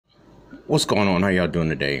What's going on? How y'all doing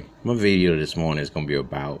today? My video this morning is going to be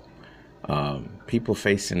about people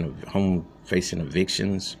facing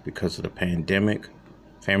evictions because of the pandemic,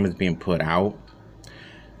 families being put out.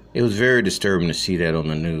 It was very disturbing to see that on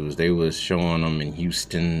the news. They was showing them in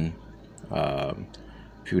Houston a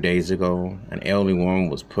few days ago. An elderly woman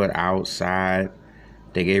was put outside.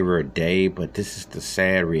 They gave her a day, but this is the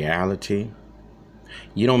sad reality.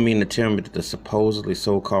 You don't mean to tell me that the supposedly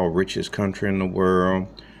so-called richest country in the world,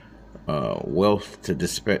 wealth to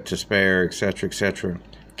spare, etc.,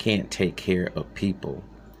 can't take care of people,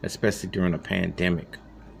 especially during a pandemic.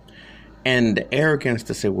 And the arrogance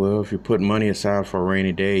to say, well, if you put money aside for a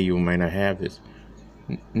rainy day, you may not have this.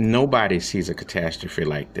 Nobody sees a catastrophe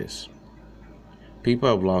like this. People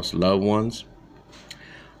have lost loved ones.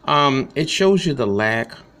 It shows you the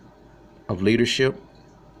lack of leadership.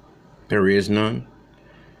 There is none.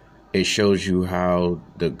 It shows you how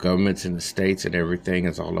the governments and the states and everything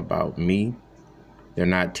is all about me. They're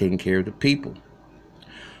not taking care of the people.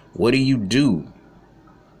 What do you do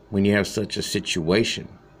when you have such a situation?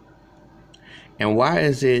 And why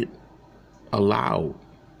is it allowed?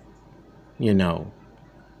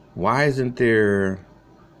 Why isn't there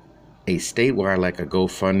a statewide, like a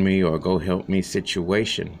GoFundMe or a Go Help Me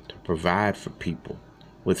situation to provide for people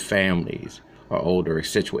with families or older,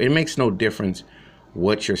 etc.? It makes no difference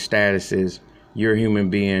what your status is. You're a human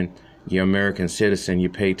being, you're an American citizen, you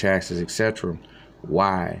pay taxes, etc.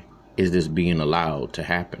 Why is this being allowed to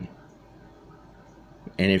happen?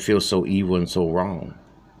 And it feels so evil and so wrong.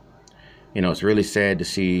 It's really sad to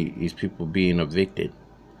see these people being evicted.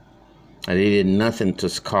 They did nothing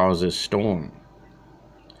to cause this storm.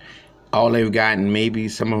 All they've gotten, maybe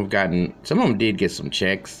some of them did get some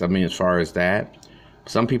checks. As far as that,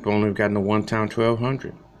 some people only have gotten a one-time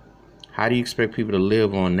 $1,200. How do you expect people to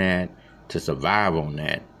live on that, to survive on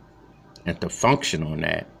that, and to function on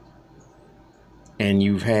that? And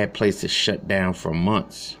you've had places shut down for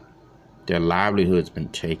months. Their livelihood's been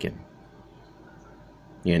taken.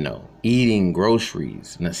 Eating,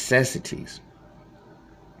 groceries, necessities.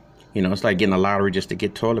 It's like getting a lottery just to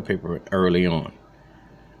get toilet paper early on.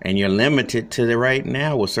 And you're limited to right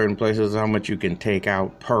now with certain places how much you can take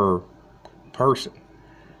out per person.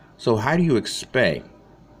 So how do you expect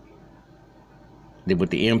that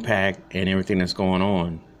with the impact and everything that's going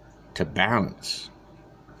on to balance?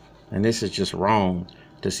 And this is just wrong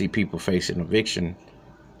to see people facing eviction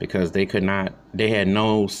because they had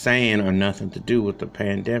no saying or nothing to do with the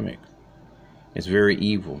pandemic. It's very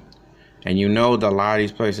evil. And that a lot of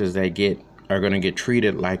these places are going to get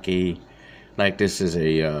treated like this is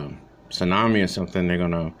a tsunami or something. They're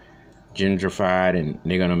going to gentrify it and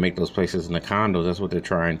they're going to make those places into condos. That's what they're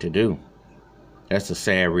trying to do. That's the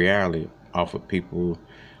sad reality off of people's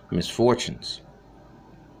misfortunes.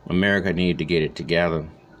 America needed to get it together.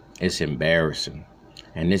 It's embarrassing.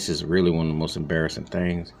 And this is really one of the most embarrassing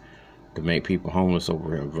things, to make people homeless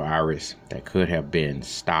over a virus that could have been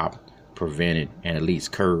stopped, prevented, and at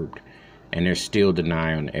least curbed. And they're still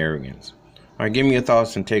denying arrogance. All right, give me your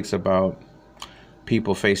thoughts and takes about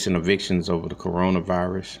people facing evictions over the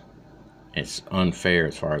coronavirus. It's unfair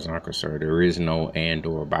as far as I'm concerned. There is no and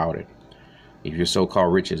or about it. If you're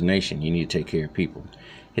so-called richest nation, you need to take care of people.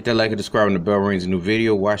 Hit that like and subscribe when the bell rings. A new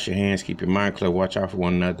video. Wash your hands. Keep your mind clear. Watch out for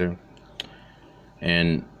one another.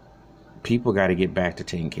 And people got to get back to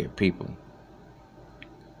taking care of people.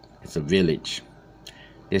 It's a village.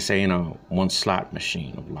 This ain't a one slot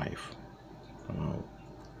machine of life.